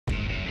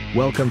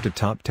Welcome to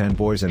Top 10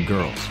 Boys and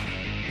Girls.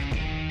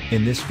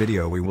 In this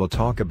video we will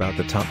talk about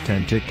the top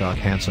 10 TikTok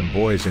handsome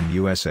boys in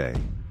USA.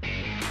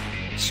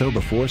 So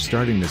before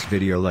starting this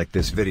video, like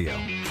this video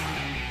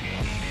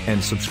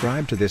and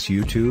subscribe to this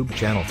YouTube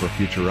channel for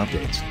future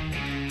updates.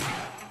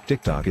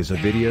 TikTok is a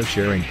video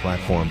sharing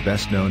platform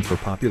best known for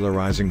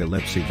popularizing the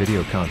lip-sync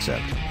video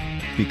concept.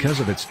 Because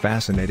of its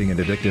fascinating and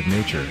addictive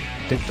nature,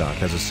 TikTok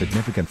has a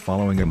significant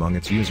following among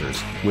its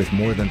users, with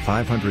more than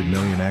 500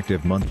 million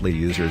active monthly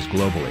users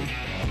globally.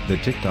 The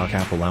TikTok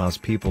app allows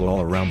people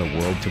all around the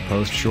world to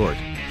post short,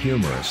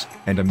 humorous,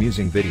 and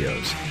amusing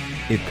videos.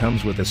 It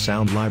comes with a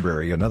sound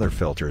library and other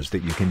filters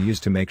that you can use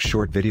to make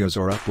short videos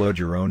or upload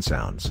your own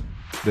sounds.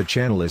 The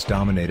channel is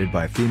dominated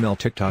by female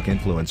TikTok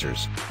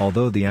influencers,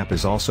 although the app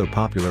is also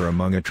popular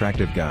among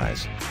attractive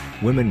guys.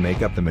 Women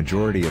make up the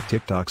majority of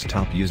TikTok's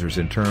top users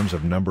in terms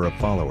of number of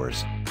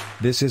followers.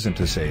 This isn't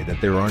to say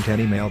that there aren't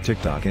any male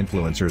TikTok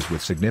influencers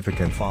with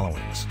significant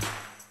followings.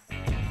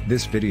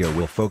 This video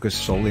will focus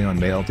solely on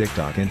male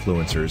TikTok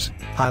influencers,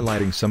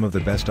 highlighting some of the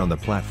best on the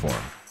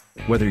platform.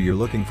 Whether you're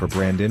looking for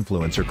brand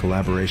influencer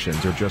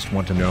collaborations or just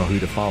want to know who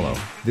to follow,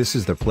 this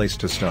is the place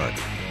to start.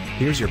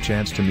 Here's your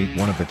chance to meet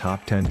one of the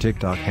top 10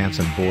 TikTok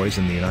handsome boys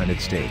in the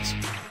United States.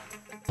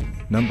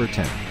 Number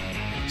 10.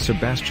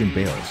 Sebastian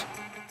Bails.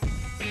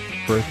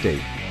 Birth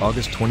date,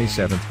 August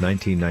 27,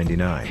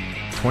 1999,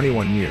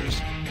 21 years,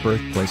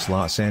 birthplace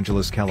Los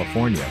Angeles,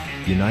 California,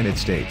 United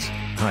States,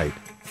 height,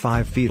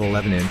 5 feet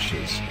 11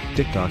 inches,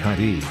 TikTok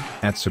ID,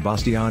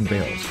 @Sebastian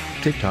Bails,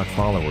 TikTok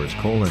followers: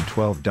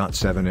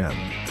 12.7 m,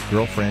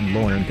 girlfriend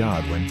Lauren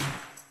Godwin.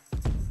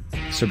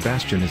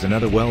 Sebastian is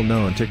another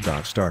well-known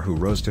TikTok star who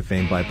rose to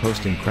fame by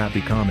posting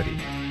crappy comedy,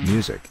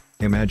 music,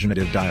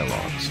 imaginative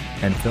dialogues,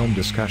 and film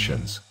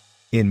discussions.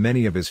 In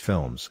many of his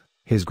films,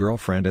 his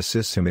girlfriend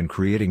assists him in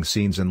creating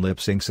scenes and lip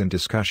syncs and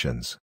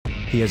discussions.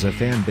 He has a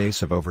fan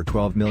base of over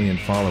 12 million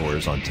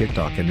followers on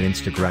TikTok and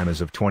Instagram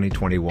as of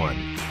 2021,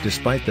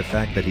 despite the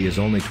fact that he is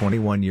only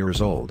 21 years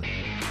old.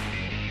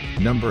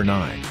 Number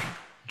 9.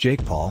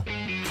 Jake Paul.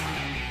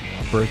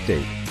 Birth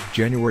date,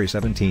 January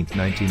 17,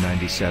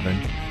 1997,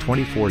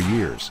 24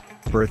 years,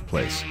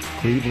 birthplace,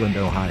 Cleveland,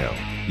 Ohio,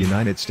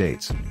 United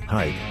States,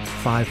 height,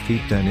 5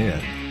 feet 10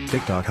 in,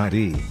 TikTok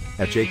ID,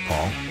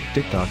 @JakePaul,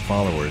 TikTok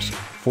followers,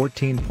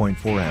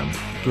 14.4 m,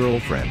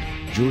 girlfriend,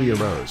 Julia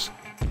Rose.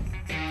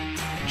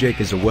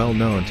 Jake is a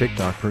well-known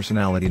TikTok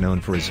personality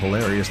known for his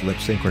hilarious lip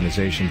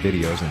synchronization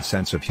videos and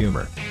sense of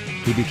humor.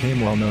 He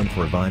became well-known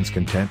for Vine's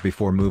content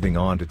before moving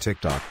on to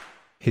TikTok.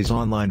 His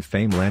online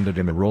fame landed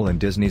him a role in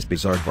Disney's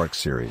Bizaardvark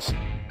series.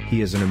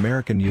 He is an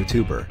American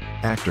YouTuber,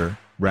 actor,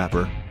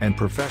 rapper, and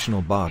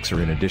professional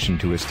boxer in addition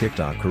to his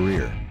TikTok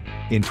career.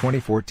 In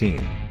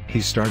 2014,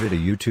 he started a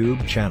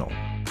YouTube channel.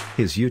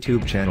 His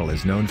YouTube channel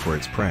is known for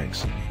its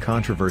pranks,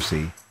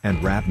 controversy,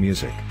 and rap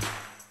music.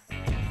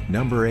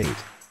 Number 8.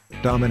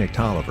 Dominic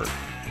Toliver.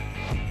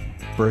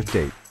 Birth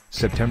date,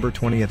 September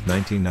 20,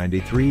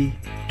 1993,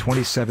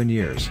 27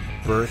 years,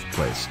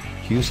 birthplace,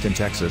 Houston,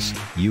 Texas,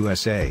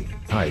 USA,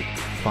 height,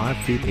 5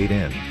 feet 8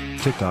 in,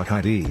 TikTok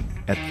ID,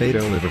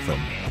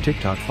 @ThayDoliverFilm,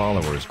 TikTok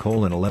followers: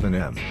 11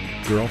 m,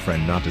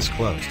 girlfriend not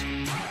disclosed.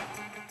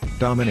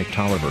 Dominic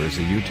Toliver is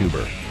a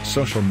YouTuber,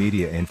 social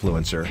media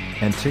influencer,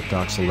 and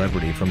TikTok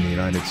celebrity from the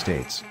United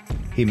States.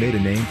 He made a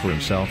name for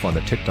himself on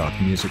the TikTok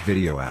music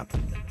video app.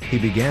 He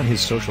began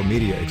his social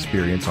media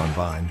experience on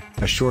Vine,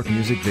 a short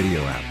music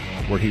video app,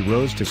 where he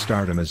rose to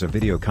stardom as a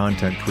video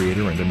content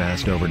creator and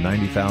amassed over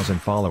 90,000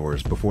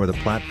 followers before the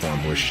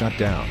platform was shut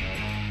down.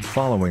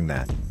 Following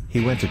that, he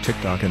went to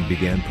TikTok and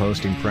began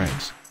posting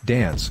pranks,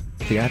 dance,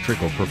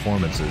 theatrical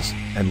performances,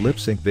 and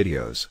lip-sync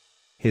videos.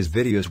 His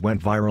videos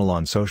went viral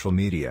on social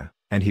media,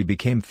 and he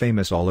became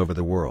famous all over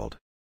the world.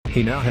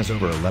 He now has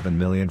over 11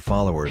 million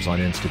followers on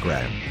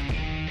Instagram.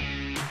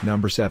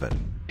 Number 7.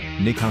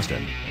 Nick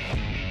Huston.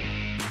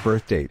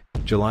 Birth date,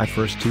 July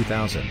 1,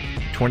 2000,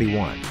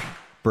 21.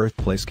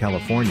 Birthplace,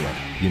 California,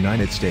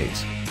 United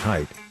States,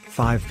 height,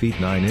 5 feet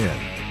 9 in,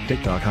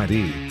 TikTok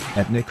ID,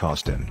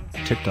 @NickHuston,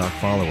 TikTok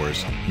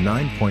followers,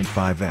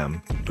 9.5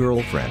 m,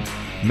 girlfriend,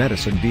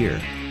 Medicine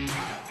Beer.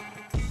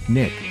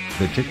 Nick,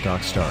 the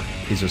TikTok star,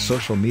 is a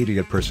social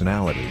media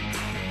personality.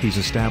 He's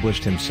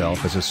established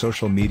himself as a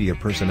social media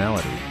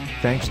personality,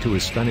 thanks to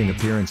his stunning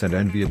appearance and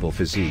enviable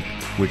physique,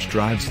 which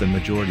drives the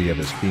majority of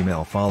his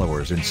female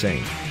followers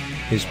insane.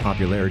 His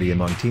popularity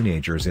among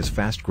teenagers is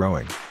fast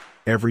growing.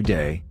 Every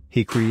day,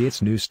 he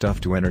creates new stuff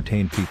to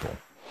entertain people.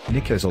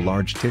 Nick has a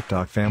large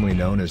TikTok family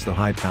known as the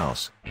Hype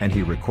House, and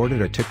he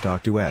recorded a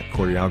TikTok duet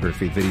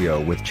choreography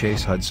video with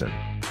Chase Hudson.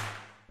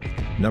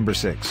 Number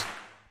 6.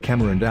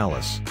 Cameron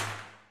Dallas.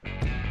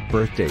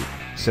 Birth date,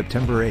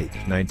 September 8,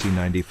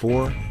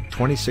 1994,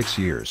 26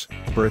 years,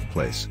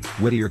 birthplace,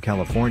 Whittier,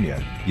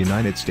 California,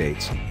 United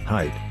States,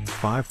 height,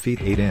 5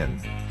 feet 8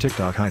 in,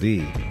 TikTok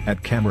ID,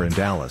 @Cameron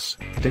Dallas,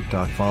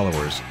 TikTok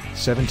followers,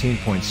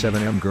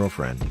 17.7 m,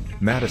 girlfriend,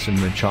 Madison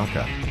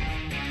Menchaca.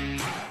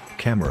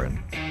 Cameron,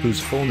 whose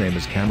full name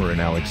is Cameron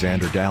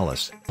Alexander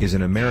Dallas, is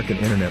an American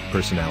internet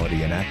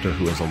personality and actor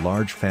who has a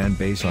large fan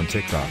base on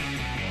TikTok.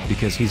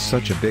 Because he's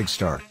such a big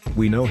star,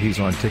 we know he's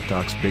on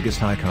TikTok's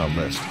biggest icon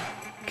list.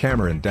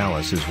 Cameron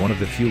Dallas is one of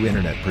the few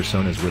internet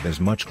personas with as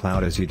much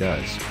clout as he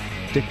does.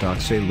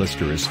 TikTok's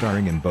A-lister is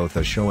starring in both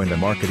a show and a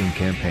marketing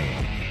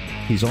campaign.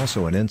 He's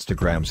also an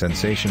Instagram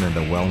sensation and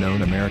a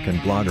well-known American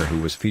blogger who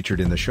was featured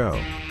in the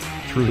show.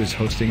 Through his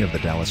hosting of The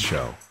Dallas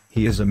Show,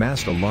 he has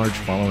amassed a large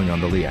following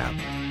on the Lee app.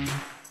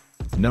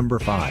 Number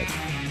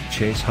 5.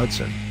 Chase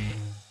Hudson.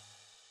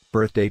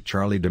 Birth date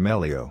Charli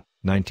D'Amelio,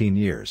 19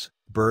 years,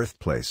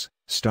 birthplace,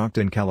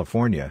 Stockton,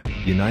 California,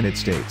 United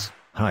States,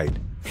 height,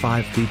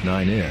 5 feet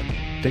 9 in,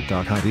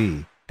 TikTok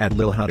ID,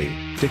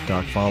 @LilHuddy,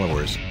 TikTok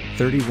followers,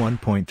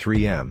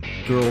 31.3 m,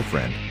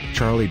 girlfriend,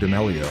 Charli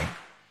D'Amelio.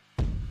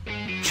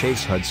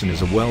 Chase Hudson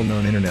is a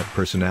well-known internet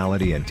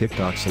personality and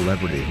TikTok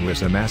celebrity who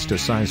has amassed a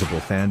sizable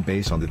fan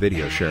base on the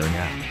video sharing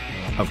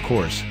app. Of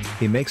course,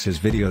 he makes his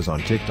videos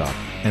on TikTok,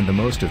 and the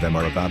most of them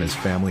are about his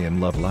family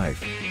and love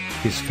life.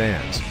 His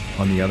fans,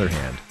 on the other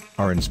hand,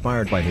 are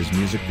inspired by his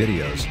music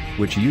videos,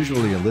 which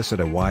usually elicit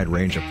a wide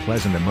range of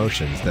pleasant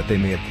emotions that they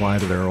may apply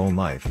to their own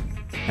life.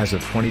 As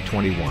of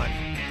 2021,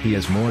 he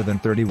has more than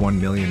 31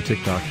 million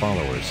TikTok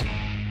followers.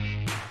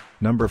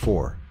 Number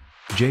 4.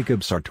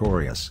 Jacob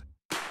Sartorius.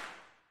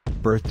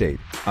 Birth date,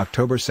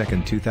 October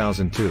 2,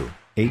 2002,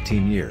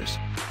 18 years,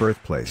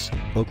 birthplace,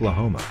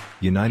 Oklahoma,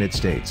 United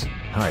States,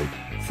 height,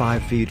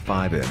 5 feet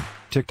 5 in,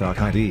 TikTok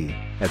ID,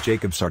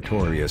 @Jacob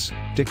Sartorius,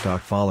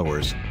 TikTok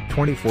followers,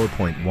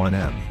 24.1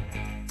 m.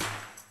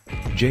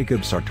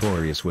 Jacob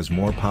Sartorius was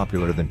more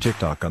popular than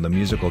TikTok on the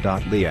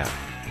musical.ly app.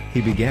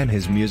 He began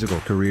his musical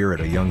career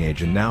at a young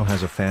age and now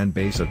has a fan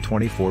base of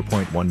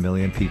 24.1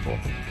 million people.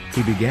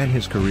 He began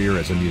his career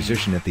as a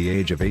musician at the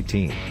age of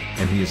 18,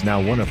 and he is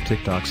now one of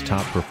TikTok's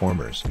top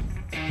performers.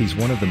 He's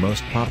one of the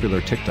most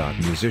popular TikTok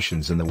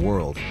musicians in the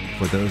world,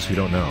 for those who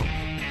don't know.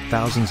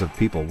 Thousands of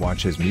people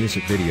watch his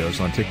music videos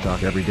on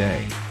TikTok every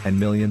day, and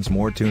millions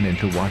more tune in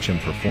to watch him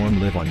perform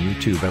live on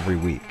YouTube every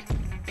week.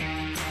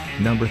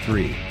 Number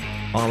 3.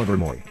 Oliver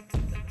Moy.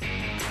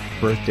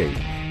 Birth date,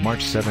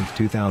 March 7,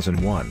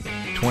 2001,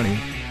 20,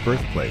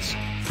 birthplace,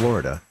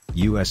 Florida,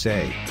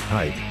 USA,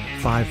 height,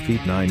 5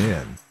 feet 9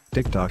 in,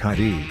 TikTok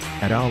ID,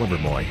 @Oliver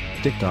Moy,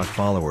 TikTok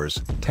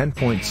followers,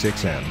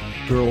 10.6 m,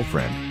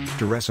 girlfriend,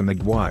 Teresa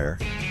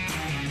McGuire.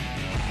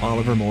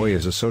 Oliver Moy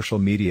is a social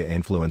media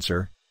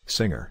influencer,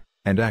 singer,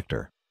 and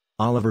actor.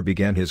 Oliver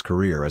began his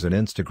career as an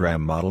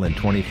Instagram model in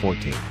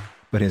 2014,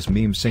 but his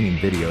meme singing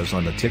videos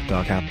on the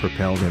TikTok app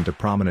propelled him to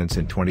prominence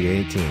in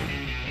 2018.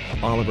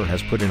 Oliver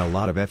has put in a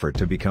lot of effort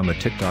to become a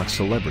TikTok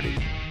celebrity.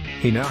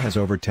 He now has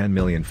over 10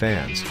 million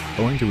fans,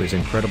 owing to his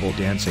incredible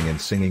dancing and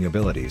singing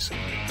abilities.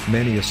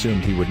 Many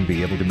assumed he wouldn't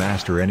be able to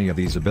master any of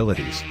these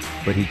abilities,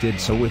 but he did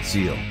so with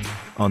zeal.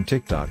 On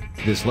TikTok,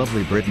 this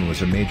lovely Briton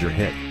was a major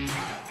hit.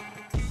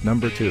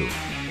 Number 2.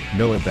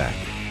 Noah Beck.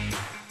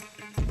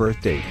 Birth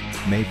date,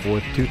 May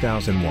 4,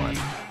 2001,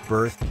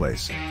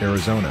 birthplace,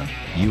 Arizona,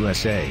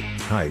 USA,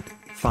 height,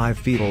 5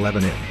 feet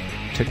 11 in,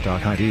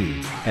 TikTok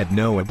ID,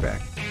 @Noah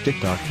Beck,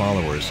 TikTok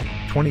followers,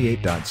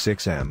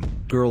 28.6 m,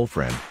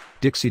 girlfriend,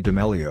 Dixie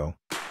D'Amelio.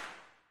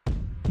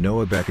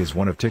 Noah Beck is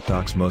one of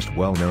TikTok's most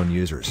well-known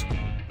users.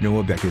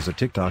 Noah Beck is a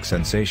TikTok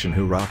sensation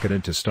who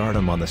rocketed to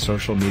stardom on the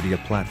social media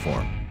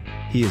platform.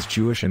 He is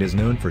Jewish and is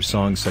known for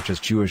songs such as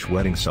Jewish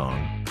Wedding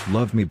Song,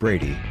 Love Me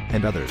Brady,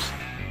 and others.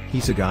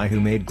 He's a guy who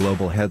made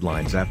global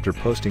headlines after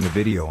posting a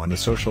video on the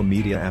social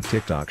media app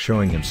TikTok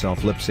showing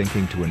himself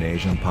lip-syncing to an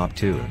Asian pop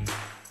tune.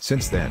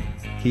 Since then,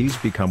 he's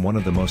become one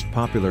of the most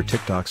popular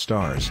TikTok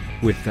stars,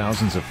 with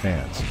thousands of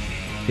fans.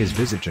 His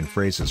visage and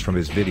phrases from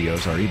his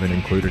videos are even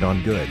included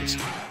on goods.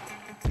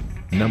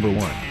 Number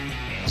 1.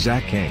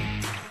 Zach King.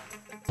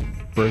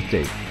 Birth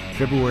date,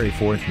 February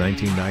 4,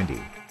 1990,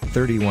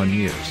 31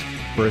 years,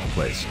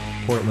 birthplace,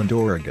 Portland,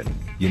 Oregon,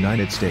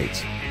 United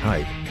States,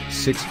 height,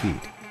 6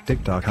 feet,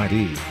 TikTok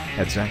ID,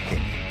 @Zach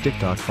King,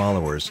 TikTok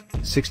followers,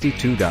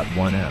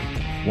 62.1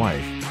 m,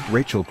 wife,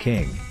 Rachel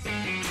King.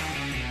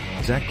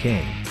 Zach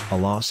King, a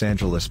Los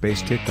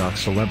Angeles-based TikTok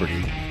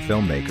celebrity,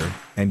 filmmaker,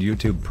 and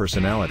YouTube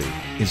personality,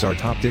 is our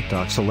top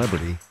TikTok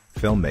celebrity,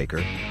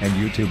 filmmaker, and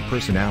YouTube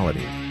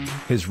personality.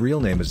 His real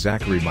name is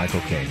Zachary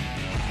Michael King.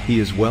 He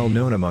is well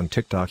known among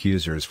TikTok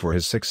users for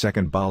his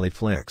 6-second Bali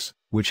flicks,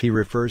 which he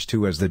refers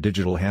to as the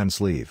digital hand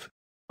sleeve.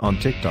 On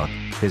TikTok,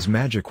 his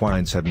magic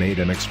wines have made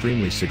him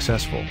extremely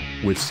successful,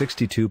 with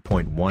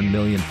 62.1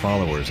 million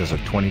followers as of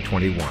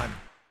 2021.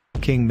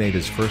 King made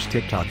his first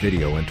TikTok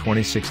video in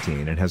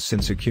 2016 and has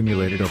since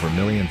accumulated over a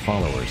million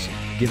followers,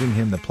 giving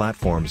him the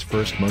platform's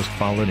first most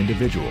followed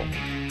individual.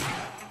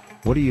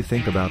 What do you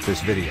think about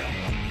this video?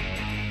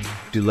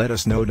 Do let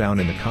us know down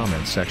in the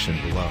comments section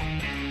below.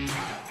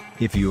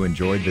 If you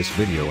enjoyed this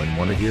video and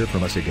want to hear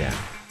from us again,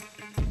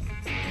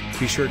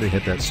 be sure to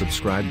hit that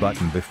subscribe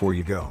button before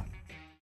you go.